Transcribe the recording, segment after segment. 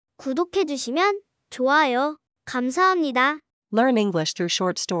구독해주시면 좋아요. 감사합니다. Learn English through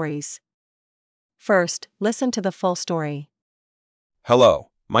short stories. First, listen to the full story.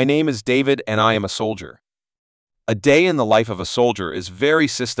 Hello, my name is David and I am a soldier. A day in the life of a soldier is very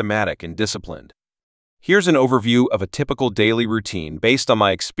systematic and disciplined. Here's an overview of a typical daily routine based on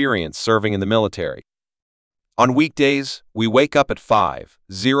my experience serving in the military. On weekdays, we wake up at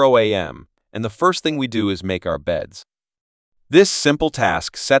 5:00 a.m., and the first thing we do is make our beds. This simple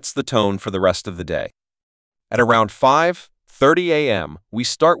task sets the tone for the rest of the day. At around 5:30 a.m., we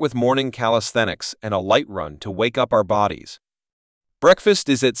start with morning calisthenics and a light run to wake up our bodies. Breakfast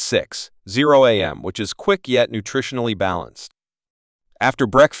is at 6:00 a.m., which is quick yet nutritionally balanced. After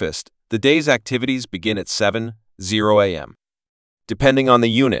breakfast, the day's activities begin at 7:00 a.m. Depending on the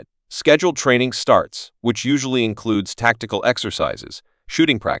unit, scheduled training starts, which usually includes tactical exercises,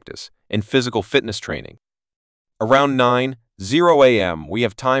 shooting practice, and physical fitness training. Around 9:00 a.m., we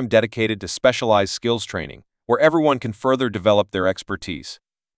have time dedicated to specialized skills training, where everyone can further develop their expertise.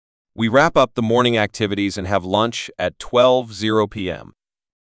 We wrap up the morning activities and have lunch at 12:00 p.m.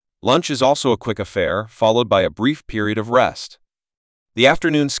 Lunch is also a quick affair, followed by a brief period of rest. The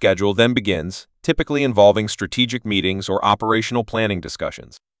afternoon schedule then begins, typically involving strategic meetings or operational planning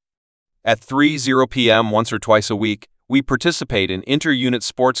discussions. At 3:00 p.m. once or twice a week, we participate in inter-unit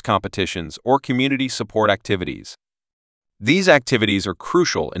sports competitions or community support activities. These activities are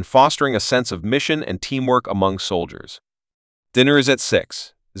crucial in fostering a sense of mission and teamwork among soldiers. Dinner is at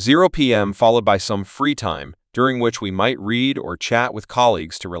 6:00 p.m. followed by some free time, during which we might read or chat with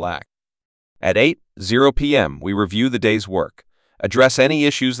colleagues to relax. At 8:00 p.m. we review the day's work, address any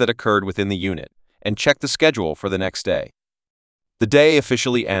issues that occurred within the unit, and check the schedule for the next day. The day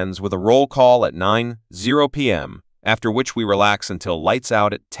officially ends with a roll call at 9:00 p.m., after which we relax until lights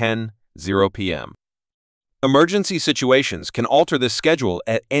out at 10:00 p.m. Emergency situations can alter this schedule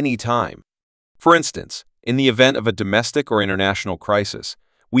at any time. For instance, in the event of a domestic or international crisis,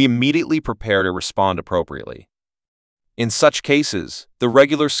 we immediately prepare to respond appropriately. In such cases, the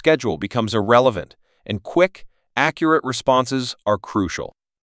regular schedule becomes irrelevant, and quick, accurate responses are crucial.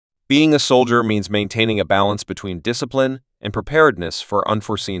 Being a soldier means maintaining a balance between discipline and preparedness for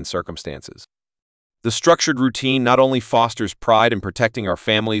unforeseen circumstances. The structured routine not only fosters pride in protecting our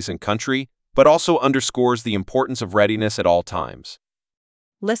families and country, but also underscores the importance of readiness at all times.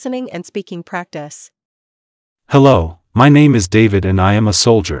 Listening and speaking practice. Hello, my name is David and I am a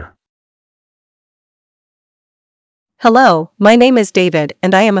soldier. Hello, my name is David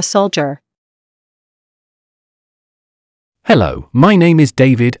and I am a soldier. Hello, my name is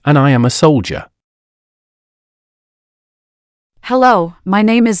David and I am a soldier. Hello, my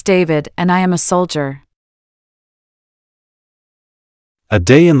name is David and I am a soldier. A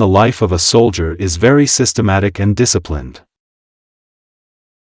day in the life of a soldier is very systematic and disciplined.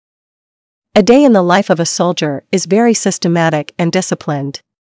 A day in the life of a soldier is very systematic and disciplined.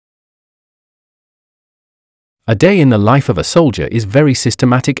 A day in the life of a soldier is very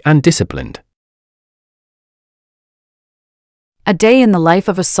systematic and disciplined. A day in the life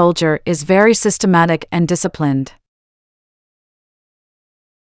of a soldier is very systematic and disciplined.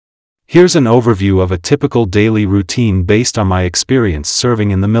 Here's an overview of a typical daily routine based on my experience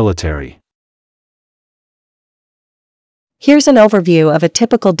serving in the military. Here's an overview of a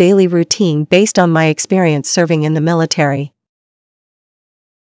typical daily routine based on my experience serving in the military.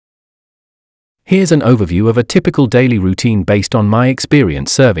 Here's an overview of a typical daily routine based on my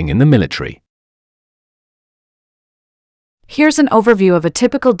experience serving in the military. Here's an overview of a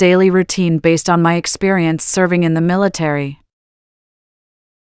typical daily routine based on my experience serving in the military.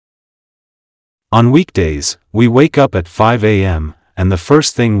 On weekdays, we wake up at 5 a.m., and the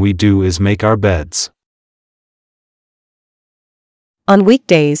first thing we do is make our beds. On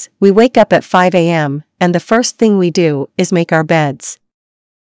weekdays, we wake up at 5 a.m., and the first thing we do is make our beds.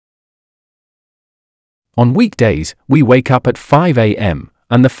 On weekdays, we wake up at 5 a.m.,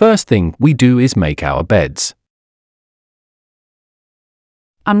 and the first thing we do is make our beds.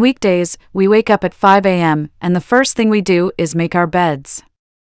 On weekdays, we wake up at 5 a.m., and the first thing we do is make our beds.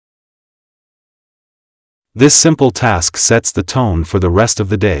 This simple task sets the tone for the rest of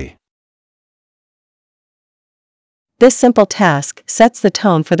the day. This simple task sets the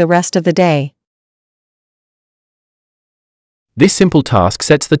tone for the rest of the day. This simple task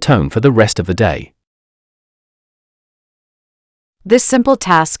sets the tone for the rest of the day. This simple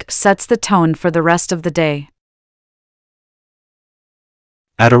task sets the tone for the rest of the day.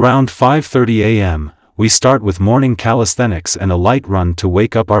 At around 5:30 a.m., we start with morning calisthenics and a light run to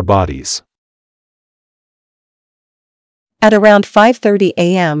wake up our bodies. At around 5:30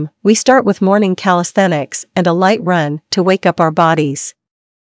 a.m., we start with morning calisthenics and a light run to wake up our bodies.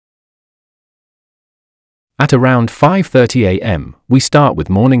 At around 5:30 a.m., we start with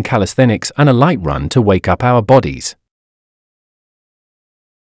morning calisthenics and a light run to wake up our bodies.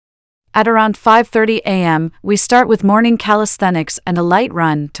 At around 5:30 a.m., we start with morning calisthenics and a light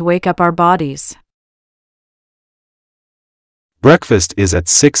run to wake up our bodies. Breakfast is at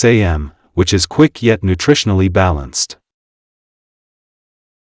 6 a.m., which is quick yet nutritionally balanced.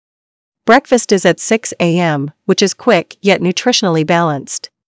 Breakfast is at 6 a.m., which is quick yet nutritionally balanced.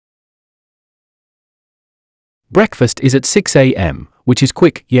 Breakfast is at 6 a.m., which is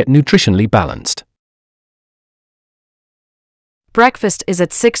quick yet nutritionally balanced. Breakfast is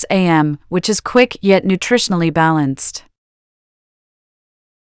at 6 a.m., which is quick yet nutritionally balanced.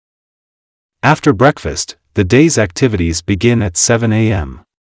 After breakfast, the day's activities begin at 7 a.m.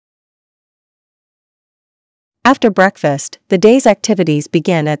 After breakfast, the day's activities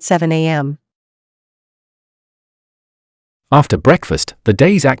begin at 7 a.m. After breakfast, the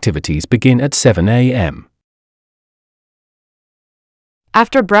day's activities begin at 7 a.m.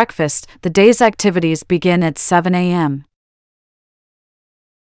 After breakfast, the day's activities begin at 7 a.m.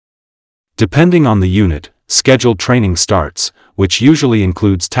 Depending on the unit, scheduled training starts, which usually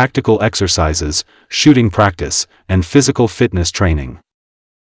includes tactical exercises, shooting practice, and physical fitness training.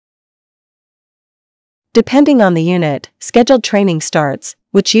 Depending on the unit, scheduled training starts,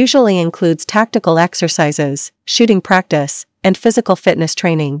 which usually includes tactical exercises, shooting practice, and physical fitness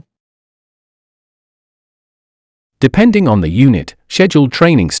training. Depending on the unit, scheduled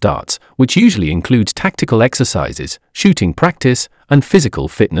training starts, which usually includes tactical exercises, shooting practice, and physical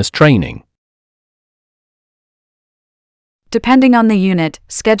fitness training. Depending on the unit,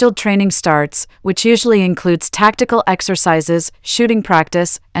 scheduled training starts, which usually includes tactical exercises, shooting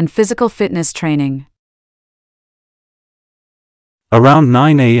practice, and physical fitness training. Around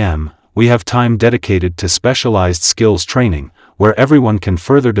 9 a.m., we have time dedicated to specialized skills training, where everyone can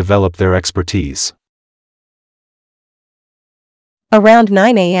further develop their expertise. Around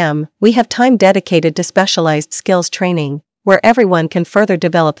 9 a.m., we have time dedicated to specialized skills training, where everyone can further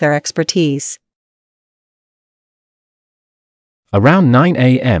develop their expertise. Around 9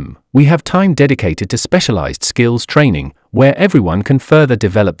 a.m., we have time dedicated to specialized skills training, where everyone can further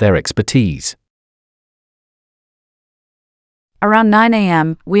develop their expertise. Around 9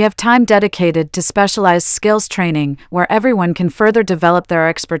 a.m., we have time dedicated to specialized skills training, where everyone can further develop their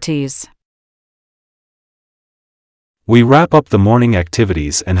expertise. We wrap up the morning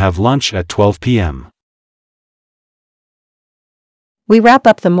activities and have lunch at 12 p.m. We wrap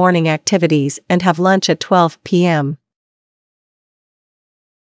up the morning activities and have lunch at 12 p.m.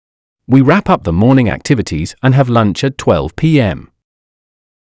 We wrap up the morning activities and have lunch at 12 p.m.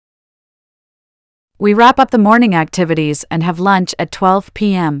 We wrap up the morning activities and have lunch at 12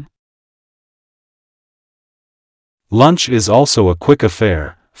 p.m. Lunch is also a quick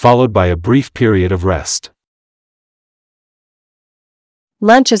affair, followed by a brief period of rest.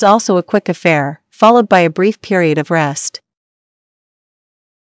 Lunch is also a quick affair, followed by a brief period of rest.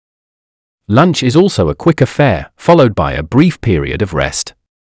 Lunch is also a quick affair, followed by a brief period of rest.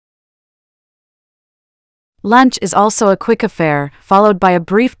 Lunch is also a quick affair, followed by a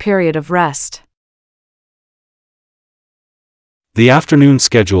brief period of rest. The afternoon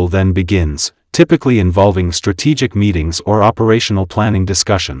schedule then begins, typically involving strategic meetings or operational planning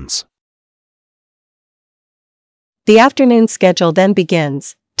discussions. The afternoon schedule then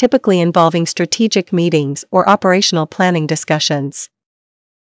begins, typically involving strategic meetings or operational planning discussions.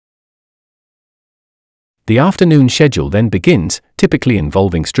 The afternoon schedule then begins, typically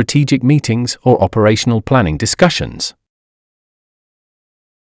involving strategic meetings or operational planning discussions.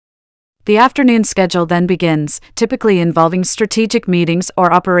 The afternoon schedule then begins, typically involving strategic meetings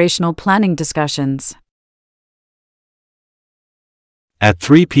or operational planning discussions. At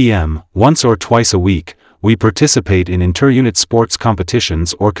 3 p.m., once or twice a week, we participate in inter-unit sports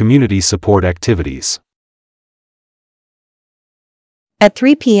competitions or community support activities. At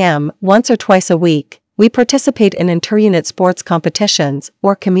 3 p.m., once or twice a week, we participate in inter-unit sports competitions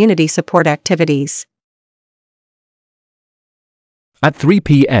or community support activities. At 3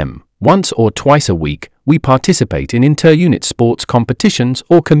 p.m., once or twice a week, we participate in inter-unit sports competitions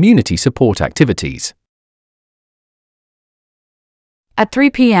or community support activities. At 3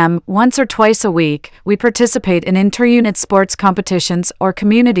 p.m., once or twice a week, we participate in inter-unit sports competitions or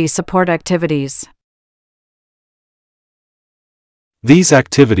community support activities. These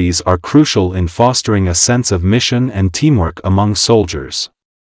activities are crucial in fostering a sense of mission and teamwork among soldiers.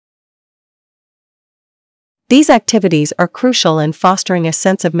 These activities are crucial in fostering a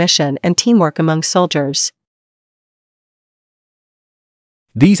sense of mission and teamwork among soldiers.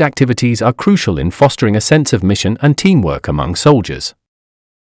 These activities are crucial in fostering a sense of mission and teamwork among soldiers.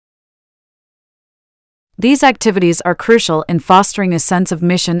 These activities are crucial in fostering a sense of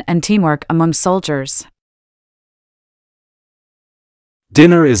mission and teamwork among soldiers.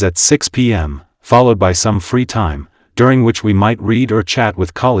 Dinner is at 6 p.m., followed by some free time, during which we might read or chat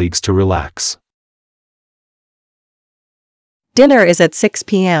with colleagues to relax. Dinner is at 6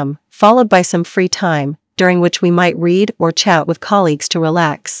 p.m., followed by some free time, during which we might read or chat with colleagues to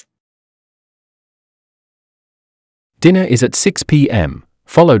relax. Dinner is at 6 p.m.,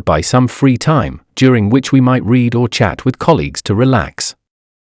 followed by some free time, during which we might read or chat with colleagues to relax.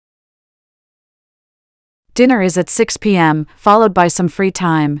 Dinner is at 6 p.m., followed by some free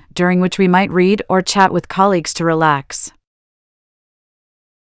time, during which we might read or chat with colleagues to relax.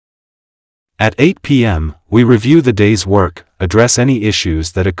 At 8 p.m., we review the day's work, address any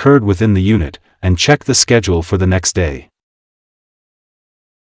issues that occurred within the unit, and check the schedule for the next day.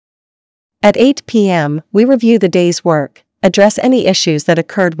 At 8 p.m., we review the day's work, address any issues that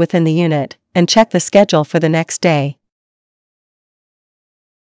occurred within the unit, and check the schedule for the next day.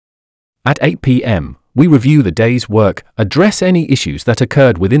 At 8 p.m., we review the day's work, address any issues that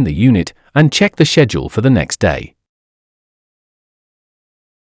occurred within the unit, and check the schedule for the next day.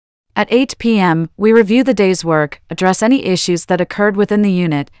 At 8 p.m., we review the day's work, address any issues that occurred within the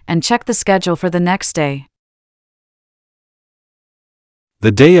unit, and check the schedule for the next day.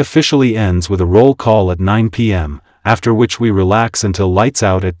 The day officially ends with a roll call at 9 p.m., after which we relax until lights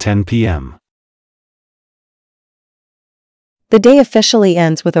out at 10 p.m. The day officially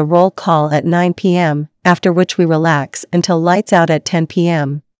ends with a roll call at 9 p.m., after which we relax until lights out at 10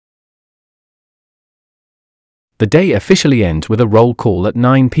 p.m. The day officially ends with a roll call at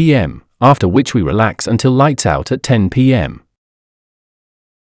 9 p.m., after which we relax until lights out at 10 p.m.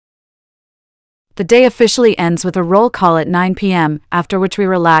 The day officially ends with a roll call at 9 p.m., after which we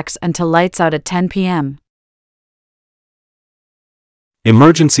relax until lights out at 10 p.m.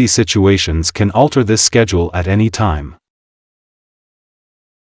 Emergency situations can alter this schedule at any time.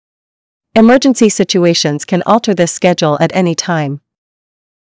 Emergency situations can alter this schedule at any time.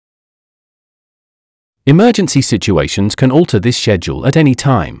 Emergency situations can alter this schedule at any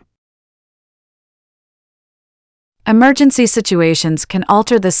time. Emergency situations can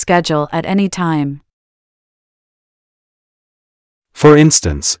alter this schedule at any time. For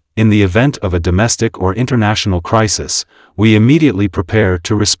instance, in the event of a domestic or international crisis, we immediately prepare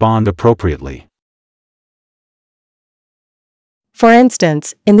to respond appropriately. For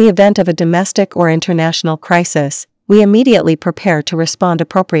instance, in the event of a domestic or international crisis, we immediately prepare to respond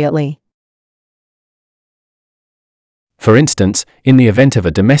appropriately. For instance, in the event of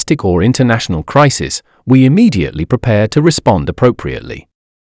a domestic or international crisis, we immediately prepare to respond appropriately.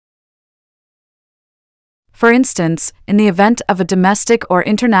 For instance, in the event of a domestic or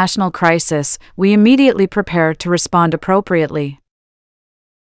international crisis, we immediately prepare to respond appropriately.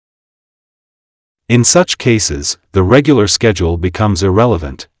 In such cases, the regular schedule becomes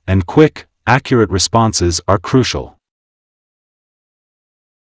irrelevant, and quick, accurate responses are crucial.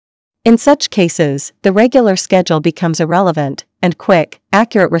 In such cases, the regular schedule becomes irrelevant, and quick,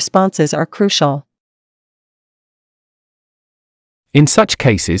 accurate responses are crucial. In such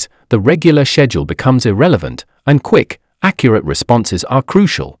cases, the regular schedule becomes irrelevant, and quick, accurate responses are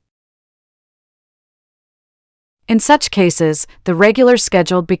crucial. In such cases, the regular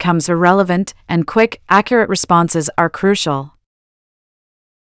schedule becomes irrelevant, and quick, accurate responses are crucial.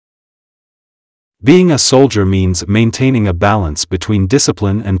 Being a soldier means maintaining a balance between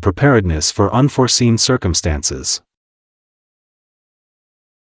discipline and preparedness for unforeseen circumstances.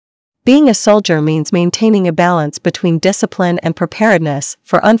 Being a soldier means maintaining a balance between discipline and preparedness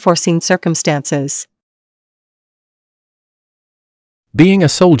for unforeseen circumstances. Being a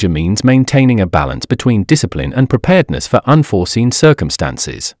soldier means maintaining a balance between discipline and preparedness for unforeseen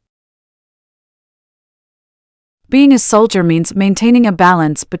circumstances. Being a soldier means maintaining a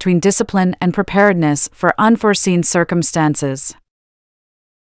balance between discipline and preparedness for unforeseen circumstances.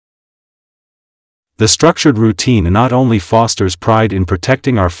 The structured routine not only fosters pride in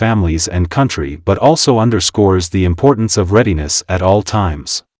protecting our families and country but also underscores the importance of readiness at all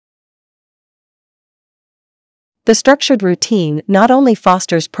times. The structured routine not only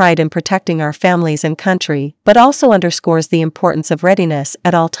fosters pride in protecting our families and country but also underscores the importance of readiness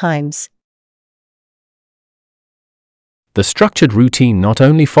at all times. The structured routine not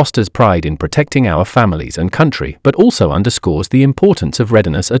only fosters pride in protecting our families and country but also underscores the importance of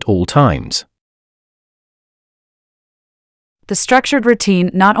readiness at all times. The structured routine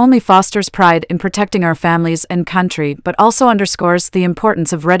not only fosters pride in protecting our families and country but also underscores the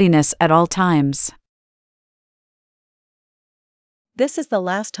importance of readiness at all times. This is the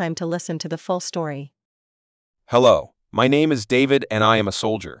last time to listen to the full story. Hello, my name is David and I am a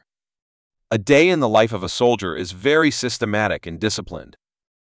soldier. A day in the life of a soldier is very systematic and disciplined.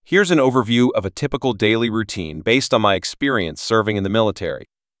 Here's an overview of a typical daily routine based on my experience serving in the military.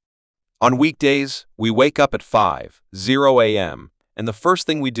 On weekdays, we wake up at 5:00 a.m., and the first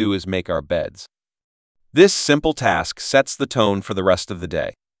thing we do is make our beds. This simple task sets the tone for the rest of the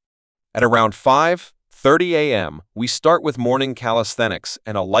day. At around 5:30 a.m., we start with morning calisthenics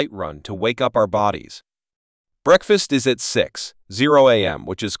and a light run to wake up our bodies. Breakfast is at 6:00 a.m.,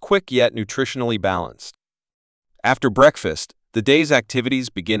 which is quick yet nutritionally balanced. After breakfast, the day's activities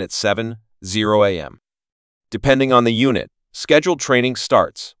begin at 7:00 a.m. Depending on the unit, scheduled training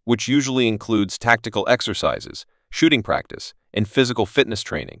starts, which usually includes tactical exercises, shooting practice, and physical fitness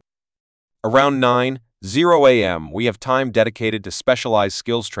training. Around 9:00 a.m., we have time dedicated to specialized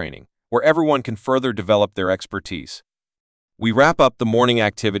skills training, where everyone can further develop their expertise. We wrap up the morning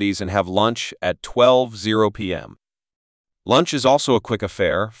activities and have lunch at 12:00 p.m. Lunch is also a quick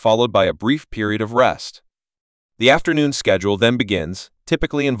affair, followed by a brief period of rest. The afternoon schedule then begins,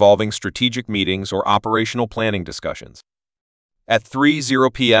 typically involving strategic meetings or operational planning discussions. At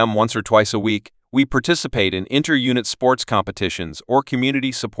 3:00 p.m. once or twice a week, we participate in inter-unit sports competitions or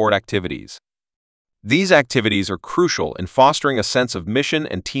community support activities. These activities are crucial in fostering a sense of mission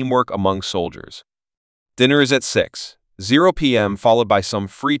and teamwork among soldiers. Dinner is at 6:00 p.m. followed by some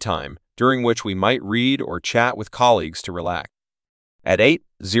free time, during which we might read or chat with colleagues to relax. At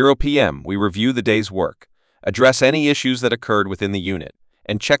 8:00 p.m., we review the day's work, address any issues that occurred within the unit,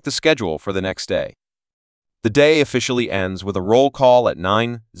 and check the schedule for the next day. The day officially ends with a roll call at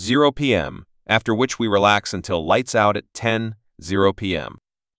 9:00 p.m., after which we relax until lights out at 10:00 p.m.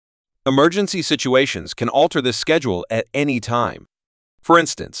 Emergency situations can alter this schedule at any time. For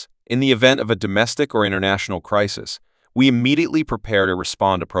instance, in the event of a domestic or international crisis, we immediately prepare to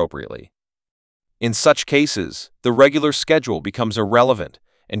respond appropriately. In such cases, the regular schedule becomes irrelevant,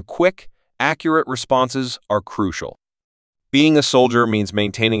 and quick, accurate responses are crucial. Being a soldier means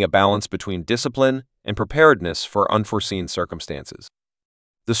maintaining a balance between discipline and preparedness for unforeseen circumstances.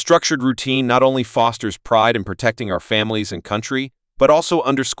 The structured routine not only fosters pride in protecting our families and country, but also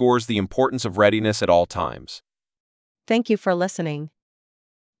underscores the importance of readiness at all times. Thank you for listening.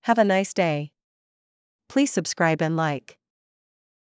 Have a nice day. Please subscribe and like.